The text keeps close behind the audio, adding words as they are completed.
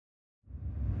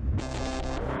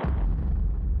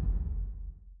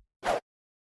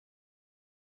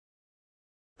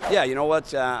Yeah, you know what?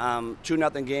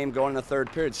 2-0 game going in the third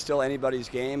period, still anybody's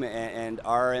game, and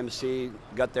RMC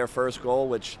got their first goal,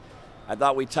 which I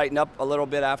thought we tightened up a little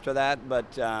bit after that,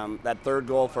 but that third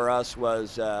goal for us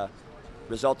was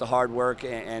result of hard work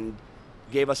and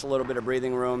gave us a little bit of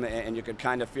breathing room, and you could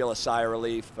kind of feel a sigh of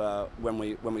relief when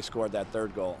we scored that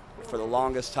third goal. For the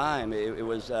longest time, it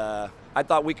was I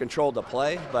thought we controlled the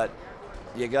play, but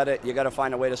you got to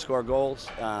find a way to score goals.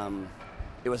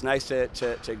 It was nice to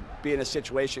be in a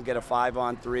situation, get a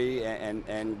 5-on-3,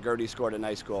 and Gertie scored a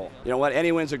nice goal. You know what?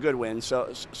 Any win's a good win.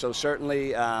 So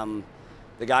certainly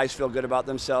the guys feel good about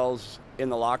themselves in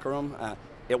the locker room.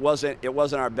 It wasn't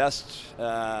our best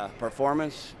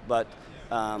performance, but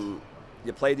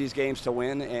you play these games to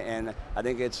win, and I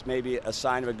think it's maybe a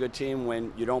sign of a good team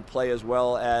when you don't play as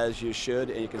well as you should,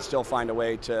 and you can still find a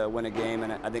way to win a game,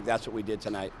 and I think that's what we did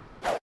tonight.